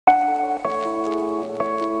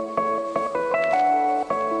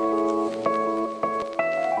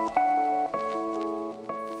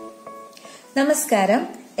നമസ്കാരം,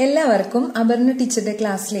 എല്ലാവർക്കും അപർണ ടീച്ചറുടെ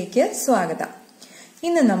ക്ലാസ്സിലേക്ക് സ്വാഗതം.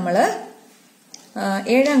 ഇന്ന് നമ്മൾ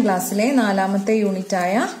 7ാം ക്ലാസ്സിലെ 4ാമത്തെ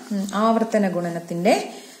യൂണിറ്റായ ആവർത്തന ഗുണനത്തിന്റെ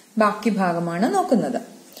ബാക്കി ഭാഗമാണ് നോക്കുന്നത്.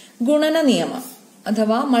 ഗുണന നിയമം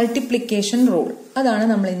അഥവാ മൾട്ടിപ്ലിക്കേഷൻ റൂൾ, അതാണ്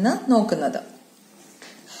നമ്മൾ ഇന്ന് നോക്കുന്നത്.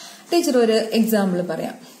 ടീച്ചർ ഒരു എക്സാമ്പിൾ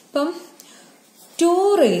പറയാം. ഇപ്പം 2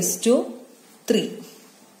 3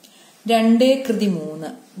 2/3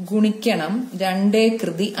 ഗുണിക്കണം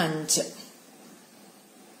 2/5.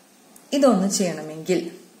 ഇതൊന്ന് ചെയ്യണമെങ്കിൽ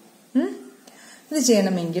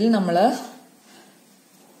നമ്മൾ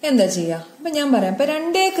എന്താ ചെയ്യാ? അപ്പൊ ഞാൻ പറയാം. ഇപ്പൊ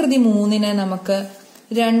 2/3 നമുക്ക്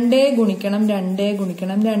 2 ഗുണിക്കണം 2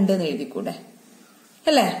 ഗുണിക്കണം 2 എന്ന് എഴുതിക്കൂടെ,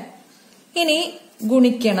 അല്ലേ? ഇനി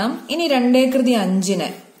ഗുണിക്കണം, ഇനി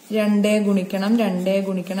 2/5 2 ഗുണിക്കണം 2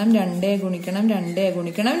 ഗുണിക്കണം 2 ഗുണിക്കണം 2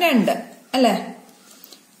 ഗുണിക്കണം 2, അല്ലേ?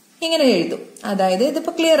 ഇങ്ങനെ എഴുതും. അതായത്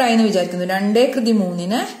ഇതിപ്പോ ക്ലിയർ ആയെന്ന് വിചാരിക്കുന്നു.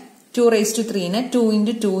 2/3 2/3 2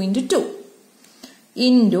 × 2 × 2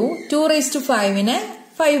 ഇൻറ്റു 2/5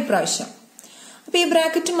 5 പ്രാവശ്യം. അപ്പൊ ഈ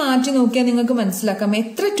ബ്രാക്കറ്റ് മാറ്റി നോക്കിയാൽ നിങ്ങൾക്ക് മനസ്സിലാക്കാം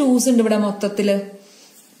എത്ര 2s ഉണ്ട് ഇവിടെ മൊത്തത്തില്.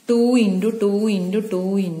 2 × 2 × 2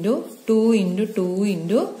 × 2 × 2 ×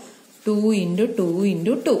 2 × 2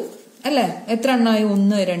 × 2, അല്ലെ? എത്ര എണ്ണായി? 1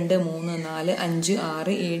 2 3 4 5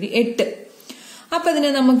 6 7 8. അപ്പൊ ഇതിനെ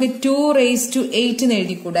നമുക്ക് 2/8 എന്ന്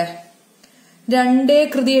എഴുതിക്കൂടെ?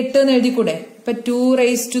 2/8 എന്ന് എഴുതിക്കൂടെ? ഇപ്പൊ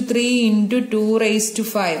 2/3 ×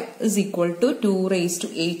 2/5 is equal to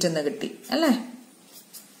 2/8 എന്ന് കിട്ടി, അല്ലേ?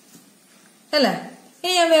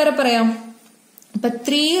 ഇനി ഞാൻ വേറെ പറയാം. ഇപ്പൊ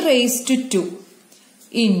 3/2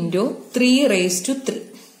 × 3/3.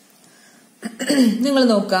 നിങ്ങൾ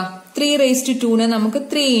നോക്കാം. 3/2 നമുക്ക്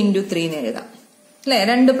 3 × 3 എന്ന് എഴുതാം, അല്ലെ?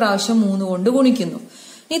 2 പ്രാവശ്യം 3 കൊണ്ട് ഗുണിക്കുന്നു.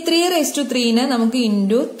 ഈ 3/3 നമുക്ക്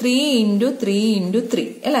ഇൻറ്റു 3 × 3 × 3,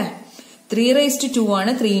 അല്ലെ? 3/2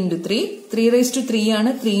 ആണ് 3 × 3, 3/3 ആണ്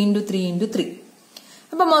 3 × 3 × 3.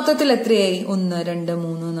 അപ്പൊ മൊത്തത്തിൽ എത്രയായി? 1 2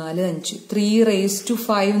 3 4 5.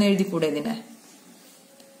 3/5 എന്ന് എഴുതിക്കൂടെ ഇതിനെ,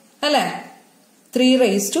 അല്ലെ?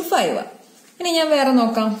 3/5. ഇനി ഞാൻ വേറെ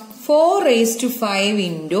നോക്കാം. 4/5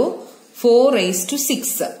 ×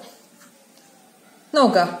 4/6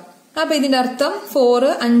 നോക്കാം. അപ്പൊ ഇതിന്റെ അർത്ഥം 4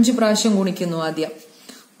 5 പ്രാവശ്യം ഗുണിക്കുന്നു. ആദ്യം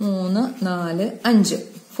 3 4 5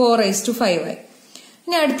 4/5 ആയി.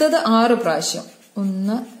 ഇനി അടുത്തത് 6 പ്രാവശ്യം.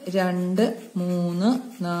 1 2 3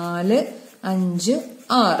 4 5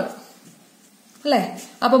 6, അല്ലെ?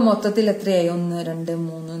 അപ്പൊ മൊത്തത്തിൽ എത്രയായി? 1 2 3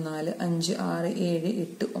 4 5 6 7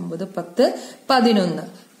 8 9 10 11.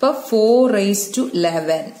 ഇപ്പൊ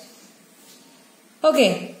 4/11. ഓക്കെ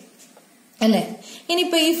അല്ലെ?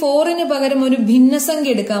 ഇനിയിപ്പോ ഈ 4ന് പകരം ഒരു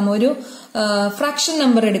ഭിന്നസംഖ്യ എടുക്കാം, ഒരു ഫ്രാക്ഷൻ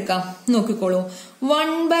നമ്പർ എടുക്കാം. നോക്കിക്കോളൂ.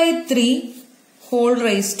 1/3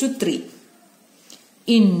 3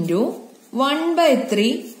 ഇൻറ്റു 1/3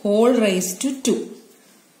 2.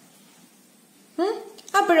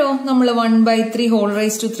 അപ്പോഴോ നമ്മൾ 1/3 3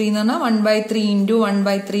 എന്ന് പറഞ്ഞാൽ 1/3 ×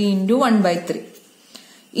 1/3 × 1/3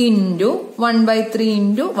 ഇൻറ്റു 1/3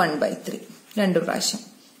 × 1/3 2 പ്രാവശ്യം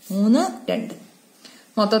 3 2.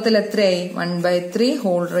 മൊത്തത്തിൽ എത്രയായി?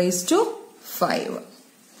 1/3 5,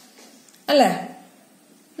 അല്ലേ?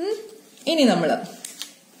 ഇനി നമ്മള്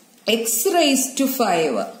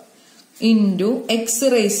x5 ഇൻറ്റു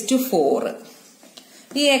x4.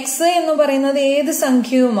 ഈ x എന്ന് പറയുന്നത് ഏത്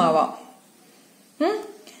സംഖ്യയുമാവാം.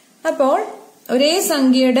 അപ്പോൾ ഒരേ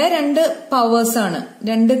സംഖ്യയുടെ 2 പവേഴ്സ് ആണ്,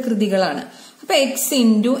 2 കൃതികളാണ്. അപ്പൊ x ×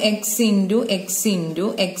 x × x ×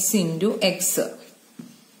 x × x,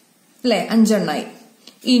 അല്ലെ? 5 എണ്ണായി.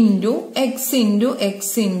 Into x × x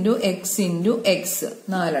 × x × x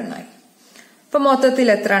 4 എണ്ണായി. അപ്പൊ മൊത്തത്തിൽ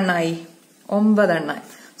എത്ര എണ്ണായി? 9 എണ്ണായി.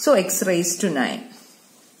 സോ x9,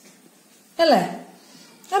 അല്ലേ?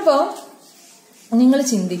 അപ്പോ നിങ്ങൾ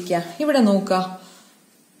ചിന്തിക്ക, ഇവിടെ നോക്ക,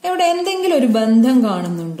 ഇവിടെ എന്തെങ്കിലും ഒരു ബന്ധം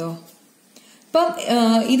കാണുന്നുണ്ടോ? ഇപ്പം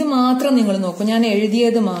ഇത് മാത്രം നിങ്ങൾ നോക്കൂ. ഞാൻ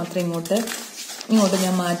എഴുതിയത് മാത്രം ഇങ്ങോട്ട്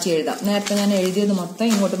ഞാൻ മാറ്റി എഴുതാം. നേരത്തെ ഞാൻ എഴുതിയത് മൊത്തം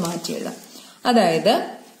ഇങ്ങോട്ട് മാറ്റി എഴുതാം. അതായത്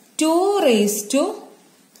 2/3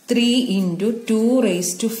 ×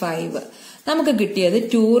 2/5 നമുക്ക് കിട്ടിയത്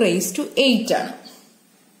 2/8 ആണ്.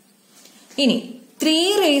 ഇനി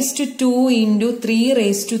 3/2 ×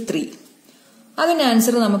 3/3 അതിന്റെ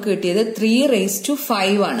ആൻസർ നമുക്ക് കിട്ടിയത്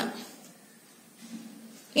 3/5 ആണ്.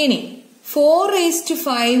 ഇനി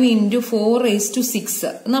 4/5 ×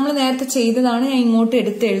 4/6 നമ്മൾ നേരത്തെ ചെയ്തതാണ്, ഞാൻ ഇങ്ങോട്ട്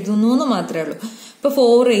എടുത്ത് എഴുതുന്നു എന്ന് മാത്രമേ ഉള്ളൂ. ഇപ്പൊ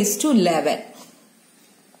 4/11.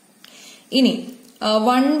 ഇനി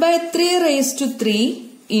 1/3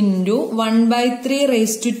 ഇൻറ്റു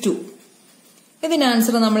 1/3 ഇതിന്റെ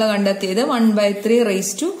ആൻസർ നമ്മൾ കണ്ടെത്തിയത്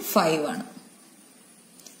 1/3 ആണ്.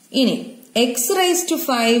 ഇനി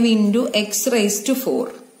x5 × x4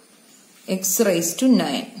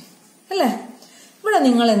 x9, അല്ലെ? ഇവിടെ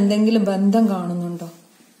നിങ്ങൾ എന്തെങ്കിലും ബന്ധം കാണുന്നുണ്ടോ?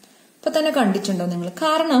 ഇപ്പൊ തന്നെ കണ്ടിട്ടുണ്ടോ നിങ്ങൾ?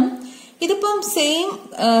 കാരണം ഇതിപ്പം സെയിം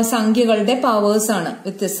സംഖ്യകളുടെ പവേഴ്സ് ആണ്,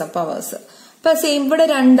 വ്യത്യസ്ത പവേഴ്സ്. അപ്പൊ സെയിം ഇവിടെ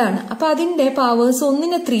 2 ആണ്. അപ്പൊ അതിന്റെ പവേഴ്സ്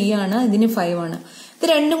ഒന്നിന് 3 ആണ്, ഇതിന് 5 ആണ്. ഇത്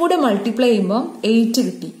രണ്ടും കൂടെ മൾട്ടിപ്ലൈ ചെയ്യുമ്പോൾ 8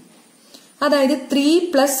 കിട്ടി. അതായത് 3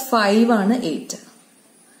 + 5 ആണ് 8.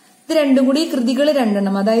 ഇത് രണ്ടും കൂടി കൃതികൾ 2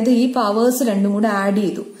 എണ്ണം, അതായത് ഈ പവേഴ്സ് രണ്ടും കൂടെ ആഡ്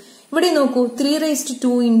ചെയ്തു. ഇവിടെ നോക്കൂ,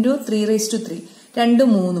 3⁻2 × 3⁻3 2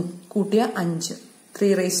 3 കൂട്ടിയ 5,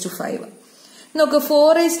 3�5. നോക്ക്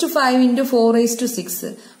 4⁵5 × 4�6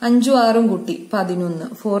 5 6 കൂട്ടി 11,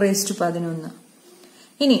 4�11.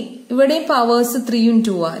 ഇനി ഇവിടെയും പവേഴ്സ് 3ഉം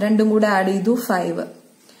 2 രണ്ടും കൂടെ ആഡ് ചെയ്തു 5.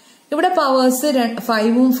 ഇവിടെ പവേഴ്സ്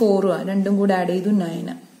 5ഉം 4 രണ്ടും കൂടെ ആഡ് ചെയ്തു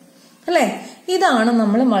 9. അല്ലെ? ഇതാണ്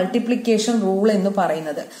നമ്മൾ മൾട്ടിപ്ലിക്കേഷൻ റൂൾ എന്ന്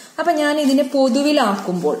പറയുന്നത്. അപ്പൊ ഞാൻ ഇതിനെ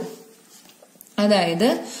പൊതുവിലാക്കുമ്പോൾ, അതായത്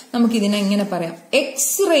നമുക്ക് ഇതിനെ എങ്ങനെ പറയാം?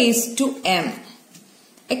 x⁻m.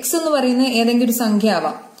 x എന്ന് പറയുന്ന ഏതെങ്കിലും ഒരു സംഖ്യ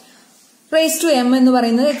ആവാം. m എന്ന്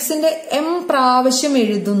പറയുന്നത് എക്സിന്റെ m പ്രാവശ്യം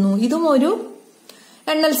എഴുതുന്നു. ഇതും ഒരു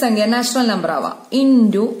എണ്ണൽ സംഖ്യ, നാച്ചുറൽ നമ്പർ ആവാം.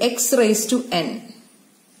 Into x⁻n.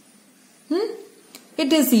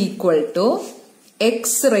 It is equal to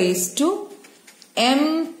x⁻m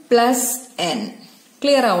 + n.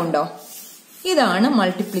 Clear ആവുണ്ടോ? ഇതാണ്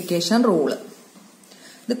മൾട്ടിപ്ലിക്കേഷൻ റൂള്.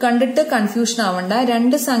 ഇത് കണ്ടിട്ട് കൺഫ്യൂഷൻ ആവണ്ട.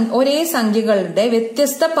 ഒരേ സംഖ്യകളുടെ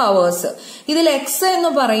വ്യത്യസ്ത പവേഴ്സ്. ഇതിൽ x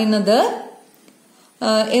എന്ന് പറയുന്നത്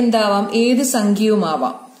എന്താവാം? ഏത്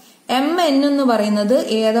സംഖ്യയുമാവാം. m n എന്ന് പറയുന്നത്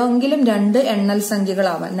ഏതെങ്കിലും 2 എണ്ണൽ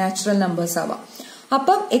സംഖ്യകളാവാം, നാച്ചുറൽ നമ്പേഴ്സ് ആവാം.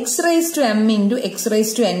 അപ്പം x⁻m ×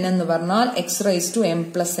 x⁻n എന്ന് പറഞ്ഞാൽ x⁻m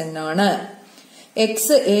 + n ആണ്. x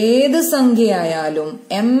ഏത് സംഖ്യയായാലും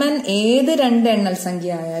mn ഏത് 2 എണ്ണൽ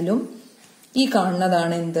സംഖ്യ ആയാലും ഈ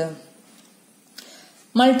കാണുന്നതാണ് എന്ത്?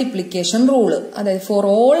 Multiplication rule. അതായത് for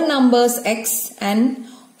all numbers x and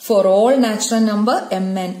for all natural number m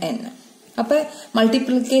and n. അപ്പൊ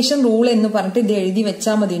മൾട്ടിപ്ലിക്കേഷൻ റൂൾ എന്ന് പറഞ്ഞിട്ട് ഇത് എഴുതി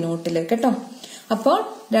വെച്ചാൽ മതി നോട്ടില്, കേട്ടോ. അപ്പോൾ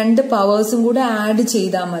 2 പവേഴ്സും കൂടെ ആഡ്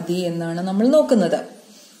ചെയ്താൽ മതി എന്നാണ് നമ്മൾ നോക്കുന്നത്.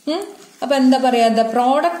 അപ്പൊ എന്താ പറയാ? The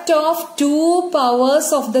product of 2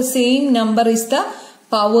 powers of the same number is the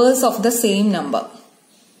powers of the same number.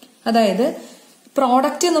 അതായത്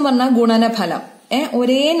പ്രോഡക്റ്റ് എന്ന് പറഞ്ഞാൽ ഗുണനഫലം.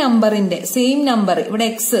 ഒരേ നമ്പറിന്റെ സെയിം നമ്പർ. ഇവിടെ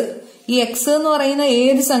എക്സ്, ഈ എക്സ് എന്ന് പറയുന്ന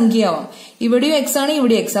ഏത് സംഖ്യയാവാം. ഇവിടെയും എക്സ് ആണ്,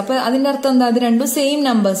 ഇവിടെയും എക്സ്. അപ്പൊ അതിന്റെ അർത്ഥം എന്താ? അത് രണ്ടും സെയിം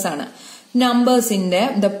നമ്പേഴ്സ് ആണ്. നമ്പേഴ്സിന്റെ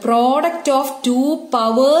the product of 2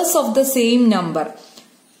 powers of the same number.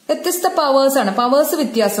 വ്യത്യസ്ത പവേഴ്സ് ആണ്, പവേഴ്സ്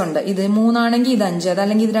വ്യത്യാസമുണ്ട്. ഇത് 3 ആണെങ്കിൽ ഇത് 5,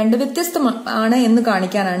 അതല്ലെങ്കിൽ ഇത് 2 വ്യത്യസ്തമാണ് എന്ന്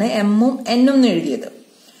കാണിക്കാനാണ് എമ്മും എന്നും എഴുതിയത്.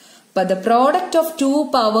 അപ്പൊ the product of 2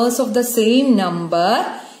 powers of the same number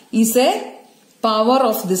is A power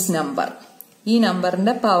of this number. ഈ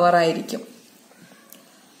നമ്പറിന്റെ പവർ ആയിരിക്കും.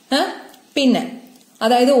 പിന്നെ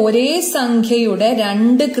അതായത് ഒരേ സംഖ്യയുടെ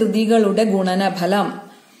 2 കൃതികളുടെ ഗുണനഫലം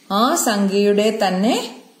ആ സംഖ്യയുടെ തന്നെ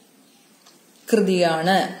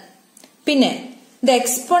കൃതിയാണ്. പിന്നെ the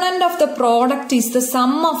exponent of the product is the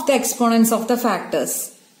sum of the exponents of the factors.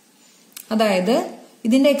 അതായത്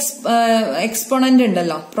ഇതിന്റെ എക്സ്പോണന്റ്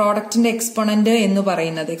ഉണ്ടല്ലോ, പ്രോഡക്റ്റിന്റെ എക്സ്പോണന്റ് എന്ന്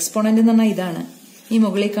പറയുന്നത്, എക്സ്പോണന്റ് എന്ന് പറഞ്ഞാൽ ഇതാണ്, ഈ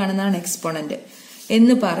മുകളിൽ കാണുന്നതാണ് എക്സ്പോണന്റ്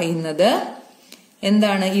എന്ന് പറയുന്നത്.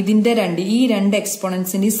 എന്താണ്? ഇതിന്റെ ഈ 2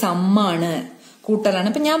 എക്സ്പോണൻസിന്റെ സമ്മാണ്, കൂട്ടലാണ്.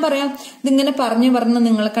 അപ്പൊ ഞാൻ പറയാം, ഇതിങ്ങനെ പറഞ്ഞ്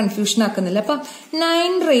നിങ്ങളെ കൺഫ്യൂഷൻ ആക്കുന്നില്ല. അപ്പൊ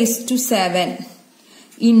 9⁻7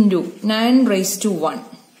 × 9⁻1.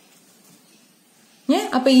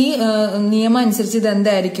 അപ്പൊ ഈ നിയമം അനുസരിച്ച് ഇത്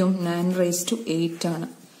എന്തായിരിക്കും? 9⁻8 ആണ്.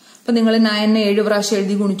 അപ്പൊ നിങ്ങൾ 9 7 പ്രാവശ്യം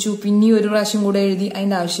എഴുതി ഗുണിച്ചു, പിന്നെ 1 പ്രാവശ്യം കൂടെ എഴുതി,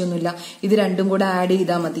 അതിന്റെ ആവശ്യമൊന്നുമില്ല. ഇത് രണ്ടും കൂടെ ആഡ്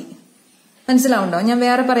ചെയ്താൽ മതി. മനസ്സിലാവുണ്ടോ? ഞാൻ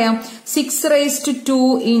വേറെ പറയാം. 6⁻2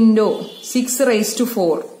 ×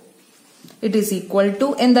 6⁻4 ഇറ്റ് ഈസ് ഈക്വൽ ടു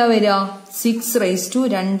എന്താ വരിക? 6⁻2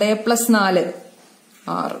 + 4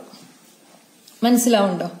 6.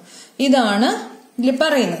 മനസ്സിലാവുണ്ടോ? ഇതാണ് ഇതിൽ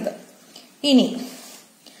പറയുന്നത്.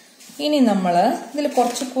 ഇനി നമ്മള് ഇതിൽ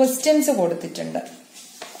കുറച്ച് ക്വസ്റ്റ്യൻസ് കൊടുത്തിട്ടുണ്ട്.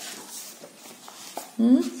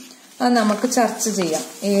 അത് നമുക്ക് ചർച്ച ചെയ്യാം.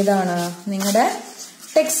 ഏതാണ്? നിങ്ങളുടെ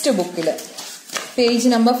ടെക്സ്റ്റ് ബുക്കില് പേജ്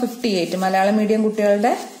നമ്പർ 58, മലയാളം മീഡിയം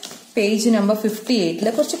കുട്ടികളുടെ പേജ് നമ്പർ 58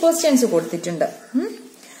 കുറച്ച് ക്വസ്റ്റ്യൻസ് കൊടുത്തിട്ടുണ്ട്.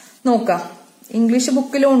 നോക്കാം. ഇംഗ്ലീഷ്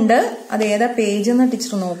ബുക്കിലും ഉണ്ട്. അത് ഏതാ പേജ് എന്ന്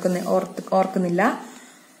ടീച്ചർ ഓർക്കുന്നില്ല.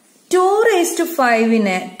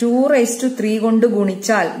 2⁵ 2�3 കൊണ്ട്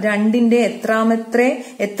ഗുണിച്ചാൽ 2ന്റെ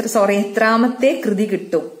എത്രാമത്തെ കൃതി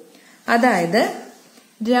കിട്ടും? അതായത്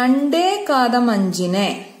 2⁵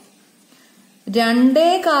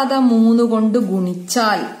 2⁵3 കൊണ്ട്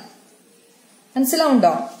ഗുണിച്ചാൽ,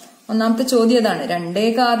 മനസ്സിലാവുണ്ടോ? ഒന്നാമത്തെ ചോദ്യം അതാണ്.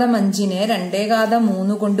 2⁵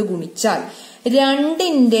 2⁵3 കൊണ്ട് ഗുണിച്ചാൽ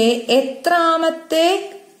 2ന്റെ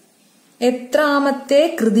എത്രാമത്തെ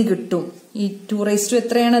കൃതി കിട്ടും? ഈ 2⁻,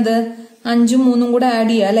 എത്രയാണത്? 5ഉം 3ഉം കൂടെ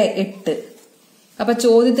ആഡ് ചെയ്യാം അല്ലെ? 8. അപ്പൊ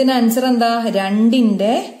ചോദ്യത്തിന് ആൻസർ എന്താ?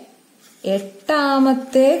 2ന്റെ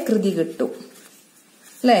 8ാമത്തെ കൃതി കിട്ടും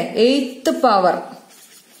അല്ലെ? 8th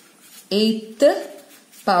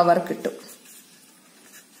പവർ കിട്ടും.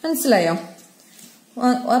 മനസ്സിലായോ?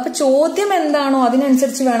 അപ്പൊ ചോദ്യം എന്താണോ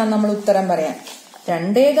അതിനനുസരിച്ച് വേണം നമ്മൾ ഉത്തരം പറയാൻ.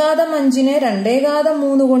 2⁵5നെ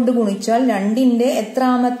 2⁵3 കൊണ്ട് ഗുണിച്ചാൽ 2ന്റെ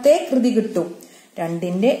എത്രാമത്തെ കൃതി കിട്ടും?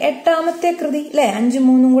 2ന്റെ 8ാമത്തെ കൃതി അല്ലെ? 5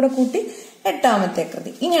 3 കൂടെ കൂട്ടി 8ാമത്തെ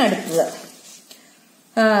കൃതി. ഇനി അടുത്തത്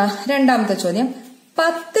രണ്ടാമത്തെ ചോദ്യം.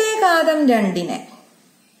 10⁵2നെ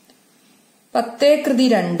 10 കൃതി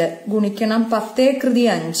 2 ഗുണിക്കണം 10 കൃതി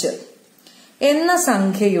 5 എന്ന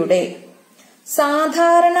സംഖ്യയുടെ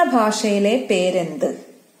സാധാരണ ഭാഷയിലെ പേരെന്ത്?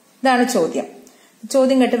 ഇതാണ് ചോദ്യം.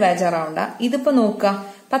 ചോദ്യം കേട്ട് ബേജാറാവണ്ട. ഇതിപ്പോ നോക്ക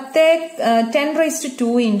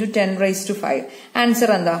 10⁻² into 10⁵5. ആൻസർ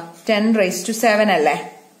എന്താ? 10⁻7 അല്ലേ?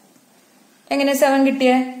 എങ്ങനെ 7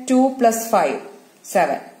 കിട്ടിയേ? 2 + 5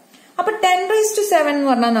 7. അപ്പൊ 10⁻7 എന്ന്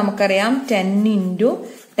പറഞ്ഞാൽ നമുക്കറിയാം 10 into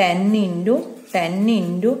 10 into 10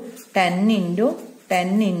 into 10 into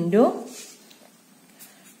 10 into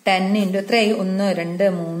 10 into എത്രയായി? 1 2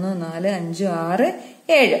 3 4 5 6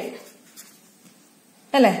 7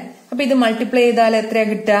 അല്ലെ? അപ്പൊ ഇത് മൾട്ടിപ്ലൈ ചെയ്താൽ എത്രയാ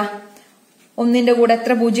കിട്ടുക? 1ന്റെ കൂടെ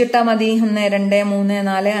എത്ര 0 ഇട്ടാ മതി? 1 2 3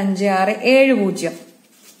 4 5 6 7 0.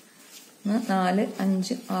 4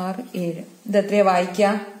 5 6 7. ഇത് എത്രയാ വായിക്ക?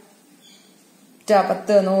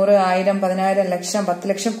 10 100 1000 10000 ലക്ഷം 10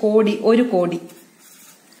 ലക്ഷം കോടി 1 കോടി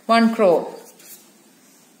 1 crore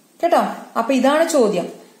കേട്ടോ. അപ്പൊ ഇതാണ് ചോദ്യം.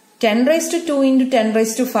 10⁻² into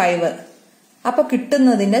 10⁻5. അപ്പൊ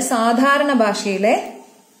കിട്ടുന്നതിന്റെ സാധാരണ ഭാഷയിലെ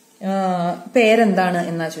പേരെന്താണ്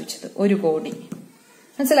എന്നാ ചോദിച്ചത്. 1 കോടി.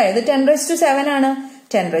 മനസ്സിലായത്? 10⁻7 ആണ്.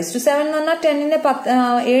 10⁻7 എന്ന് പറഞ്ഞാൽ 10നെ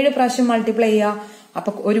 7 പ്രാവശ്യം മൾട്ടിപ്ലൈ ചെയ്യുക. അപ്പൊ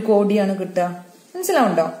 1 കോടിയാണ് കിട്ടുക.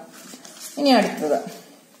 മനസ്സിലാവുണ്ടോ? ഇനി അടുത്തത്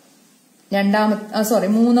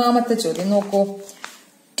മൂന്നാമത്തെ ചോദ്യം നോക്കൂ.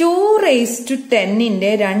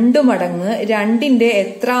 2⁻10ന്റെ 2 മടങ്ങ് 2ന്റെ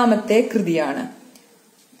എത്രാമത്തെ കൃതിയാണ്?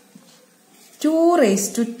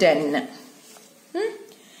 2⁻10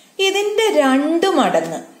 ഇതിന്റെ 2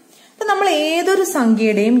 മടങ്ങ്. അപ്പൊ നമ്മൾ ഏതൊരു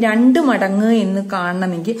സംഖ്യയുടെയും 2 മടങ്ങ് എന്ന്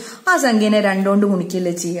കാണണമെങ്കിൽ ആ സംഖ്യനെ 2 കൊണ്ട്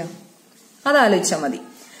ഗുണിക്കല്ലേ ചെയ്യാം. അതാലോചിച്ചാൽ മതി.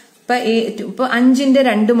 ഇപ്പൊ 5ന്റെ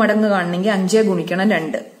 2 മടങ്ങ് കാണണമെങ്കിൽ 5 ഗുണിക്കണം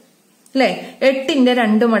 2 അല്ലെ? 8ന്റെ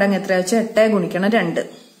 2 മടങ്ങ് എത്ര വെച്ചാൽ 8 ഗുണിക്കണം 2.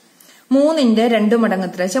 3ന്റെ 2 മടങ്ങ്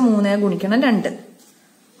എത്ര വെച്ചാൽ 3 ഗുണിക്കണം 2.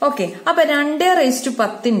 ഓക്കെ. അപ്പൊ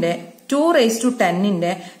 2⁻10ന്റെ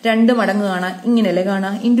 2⁻10ന്റെ 2 മടങ്ങ് കാണാൻ ഇങ്ങനെയല്ലേ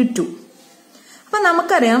കാണാം? into 2. അപ്പൊ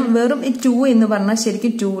നമുക്കറിയാം വെറും 2 എന്ന് പറഞ്ഞാൽ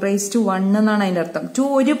ശരിക്കും 2⁻1 എന്നാണ് അതിന്റെ അർത്ഥം. 2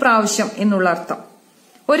 ഒരു പ്രാവശ്യം എന്നുള്ള അർത്ഥം.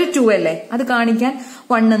 ഒരു 2 അല്ലേ? അത് കാണിക്കാൻ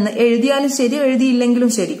 1 എന്ന് എഴുതിയാലും ശരി എഴുതിയില്ലെങ്കിലും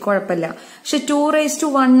ശരി കുഴപ്പമില്ല. പക്ഷെ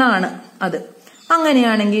 2⁻1 ആണ് അത്.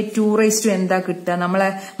 അങ്ങനെയാണെങ്കിൽ 2⁻2 എന്താ കിട്ടുക? നമ്മളെ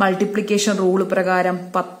മൾട്ടിപ്ലിക്കേഷൻ റൂൾ പ്രകാരം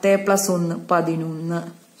 10 + 1 11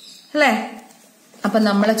 അല്ലേ? അപ്പൊ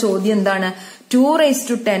നമ്മളെ ചോദ്യം എന്താണ്?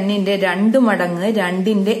 2⁻10ന്റെ 2 മടങ്ങ്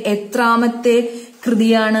 2ന്റെ എത്രാമത്തെ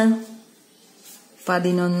കൃതിയാണ്?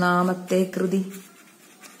 11ാമത്തെ കൃതി.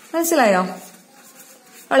 മനസ്സിലായോ?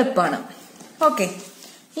 എളുപ്പമാണ്. ഓക്കെ.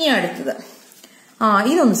 ഇനി അടുത്തത്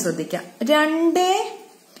ഇതൊന്ന് ശ്രദ്ധിക്കാം.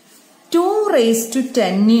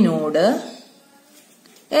 2⁻10നോട്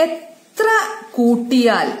എത്ര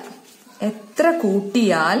കൂട്ടിയാൽ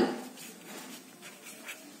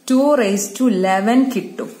 2⁻11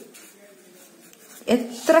 കിട്ടും?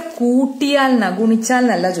 എത്ര കൂട്ടിയാൽ ഗുണിച്ചാൽ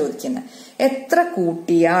എന്നല്ല ചോദിക്കുന്നത്. എത്ര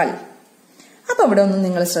കൂട്ടിയാൽ? അപ്പൊ ഇവിടെ ഒന്ന്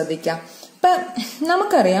നിങ്ങൾ ശ്രദ്ധിക്കാം. ഇപ്പൊ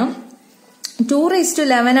നമുക്കറിയാം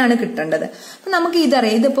 2⁻11 ആണ് കിട്ടേണ്ടത്. അപ്പൊ നമുക്ക്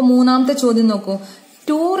ഇതറിയാം. ഇതിപ്പോ മൂന്നാമത്തെ ചോദ്യം നോക്കൂ.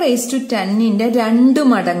 2⁻10ന്റെ 2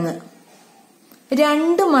 മടങ്ങ്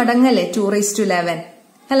 2 മടങ്ങല്ലേ 2⁻11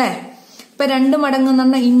 അല്ലെ? ഇപ്പൊ 2 മടങ്ങ് എന്ന്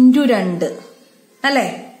പറഞ്ഞാൽ into 2 അല്ലെ?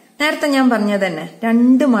 നേരത്തെ ഞാൻ പറഞ്ഞത് തന്നെ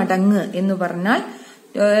 2 മടങ്ങ് എന്ന് പറഞ്ഞാൽ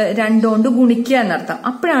 2 കൊണ്ട് ഗുണിക്കുക എന്നർത്ഥം.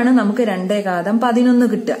 അപ്പോഴാണ് നമുക്ക് 2⁵11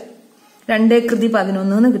 കിട്ടുക. 2 കൃതി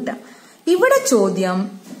 11 എന്ന് കിട്ടുക. ഇവിടെ ചോദ്യം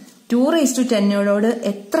 2⁻10നോട്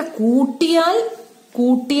എത്ര കൂട്ടിയാൽ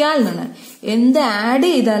എന്നാണ്. എന്ത് ആഡ്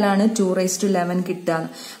ചെയ്താലാണ് 2⁻11 കിട്ടുക?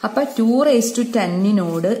 അപ്പൊ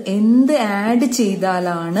 2⁻10നോട് എന്ത് ആഡ്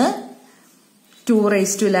ചെയ്താലാണ്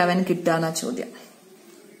 2⁻11 കിട്ടുക എന്നാ ചോദ്യം.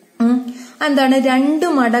 എന്താണ് 2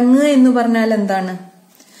 മടങ്ങ് എന്ന് പറഞ്ഞാൽ എന്താണ്?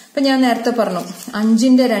 ഇപ്പൊ ഞാൻ നേരത്തെ പറഞ്ഞു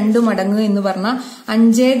 5ന്റെ 2 മടങ്ങ് എന്ന് പറഞ്ഞാൽ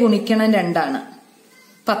 5 ഗുണിക്കണം 2 ആണ്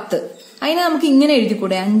 10. അതിനെ നമുക്ക് ഇങ്ങനെ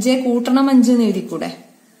എഴുതിക്കൂടെ? 5 കൂട്ടണം 5 എന്ന് എഴുതിക്കൂടെ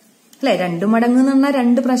അല്ലെ? 2 മടങ്ങ് എന്ന് പറഞ്ഞാൽ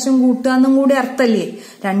 2 പ്രാവശ്യം കൂട്ടുക എന്നും കൂടി അർത്ഥല്ലേ?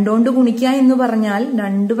 2 കൊണ്ട് ഗുണിക്കുക എന്ന് പറഞ്ഞാൽ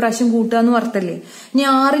 2 പ്രാവശ്യം കൂട്ടുക എന്നും അർത്ഥല്ലേ? ഇനി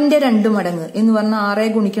 6ന്റെ 2 മടങ്ങ് എന്ന് പറഞ്ഞാൽ 6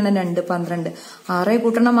 ഗുണിക്കണം 2 12. 6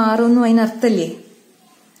 കൂട്ടണം 6 ഒന്നും അതിനർത്ഥല്ലേ?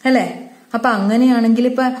 അല്ലെ? അപ്പൊ അങ്ങനെയാണെങ്കിൽ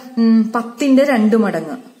ഇപ്പൊ 10ന്റെ 2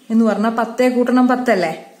 മടങ്ങ് എന്ന് പറഞ്ഞാൽ 10 കൂട്ടണം 10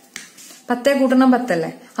 അല്ലേ? 10 കൂട്ടണം 10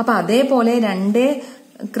 അല്ലേ? അപ്പൊ അതേപോലെ 2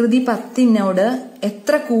 കൃതി 10നോട്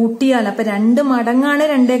എത്ര കൂട്ടിയാൽ, അപ്പൊ 2 മടങ്ങാണ്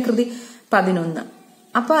 2 കൃതി 11.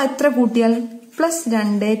 അപ്പൊ എത്ര കൂട്ടിയാൽ പ്ലസ്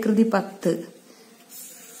 2 കൃതി 10.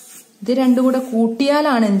 ഇത് രണ്ടും കൂടെ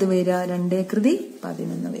കൂട്ടിയാലാണ് എന്ത് വരിക? 2 കൃതി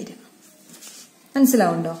 11 വരിക.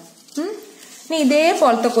 മനസ്സിലാവുണ്ടോ? ഇനി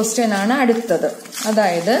ഇതേപോലത്തെ ക്വസ്റ്റ്യൻ ആണ് അടുത്തത്.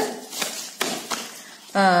 അതായത്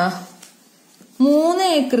 3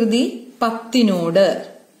 കൃതി 10നോട്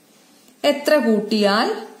എത്ര കൂട്ടിയാൽ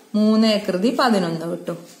 3 കൃതി 11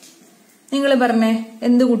 കിട്ടും? നിങ്ങൾ പറഞ്ഞേ,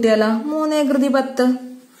 എന്ത് കൂട്ടിയാലാ? 3 കൃതി 10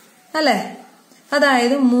 അല്ലെ?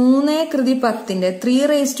 അതായത് 3 കൃതി 10ന്റെ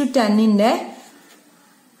 3⁻10ന്റെ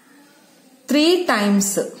 3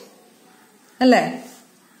 ടൈംസ് അല്ലെ?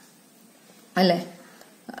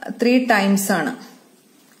 3 ടൈംസ് ആണ്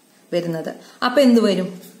വരുന്നത്. അപ്പൊ എന്ത് വരും?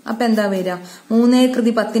 അപ്പൊ എന്താ വരിക? 3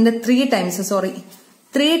 കൃതി 10ന്റെ 3 ടൈംസ്,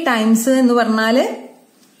 3 ടൈംസ് എന്ന് പറഞ്ഞാല്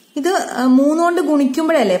ഇത് 3 കൊണ്ട്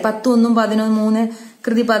ഗുണിക്കുമ്പോഴല്ലേ 10 1 11 3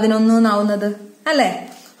 കൃതി 11 എന്നാവുന്നത് അല്ലെ?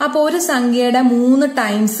 അപ്പൊ ഒരു സംഖ്യയുടെ 3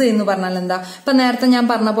 ടൈംസ് എന്ന് പറഞ്ഞാൽ എന്താ? ഇപ്പൊ നേരത്തെ ഞാൻ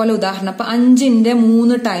പറഞ്ഞ പോലെ ഉദാഹരണം, ഇപ്പൊ 5ന്റെ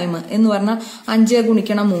 3 ടൈം എന്ന് പറഞ്ഞാൽ 5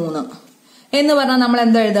 ഗുണിക്കണം 3 എന്ന് പറഞ്ഞാൽ നമ്മൾ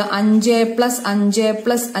എന്താ എഴുതുക? 5 + 5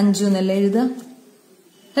 + 5 എന്നല്ലേ എഴുതുക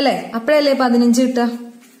അല്ലെ? അപ്പഴല്ലേ 15 കിട്ടുക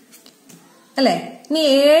അല്ലെ? ഇനി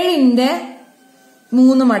 7ന്റെ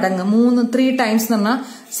 3 മടങ്ങ് 3 ടൈംസ് എന്ന് പറഞ്ഞാൽ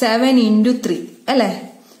 7 × 3 അല്ലെ?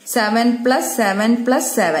 7 + 7 +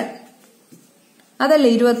 7 അതല്ലേ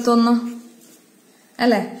 21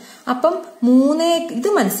 അല്ലെ? അപ്പം 3 ഇത്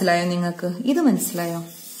മനസ്സിലായോ നിങ്ങൾക്ക്? ഇത് മനസ്സിലായോ?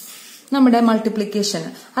 നമ്മുടെ മൾട്ടിപ്ലിക്കേഷൻ,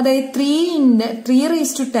 അതായത്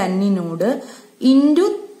 3⁻10നോട് ഇൻറ്റു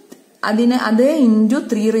അത് ഇൻറ്റു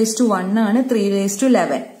 3⁻1 ആണ്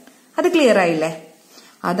 3⁻11. അത് ക്ലിയർ ആയില്ലേ?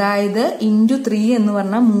 അതായത് ഇൻറ്റു 3 എന്ന്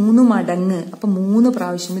പറഞ്ഞാൽ 3 മടങ്ങ്. അപ്പൊ 3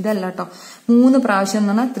 പ്രാവശ്യം, ഇതല്ല കേട്ടോ, 3 പ്രാവശ്യം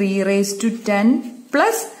എന്ന് പറഞ്ഞാൽ 3⁻10 +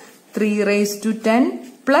 3⁻10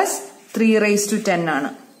 + 3⁻10 ആണ്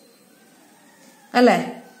അല്ലെ?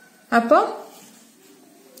 അപ്പൊ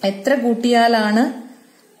എത്ര കൂട്ടിയാലാണ്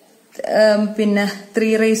പിന്നെ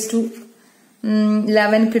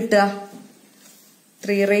 3⁻11 കിട്ടുക?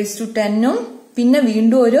 3⁻10ഉം പിന്നെ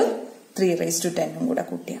വീണ്ടും ഒരു 3⁻10ഉം കൂടെ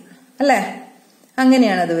കൂട്ടിയ അല്ലെ?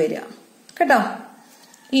 അങ്ങനെയാണ് അത് വരിക കേട്ടോ.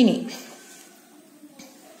 ഇനി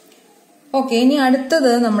ഓക്കെ, ഇനി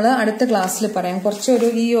അടുത്തത് നമ്മൾ അടുത്ത ക്ലാസ്സിൽ പറയാം. കുറച്ചൊരു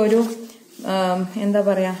ഈ ഒരു എന്താ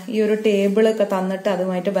പറയാ, ഈ ഒരു ടേബിളൊക്കെ തന്നിട്ട്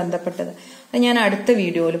അതുമായിട്ട് ബന്ധപ്പെട്ടത് ഞാൻ അടുത്ത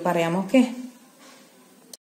വീഡിയോയിൽ പറയാം. ഓക്കെ.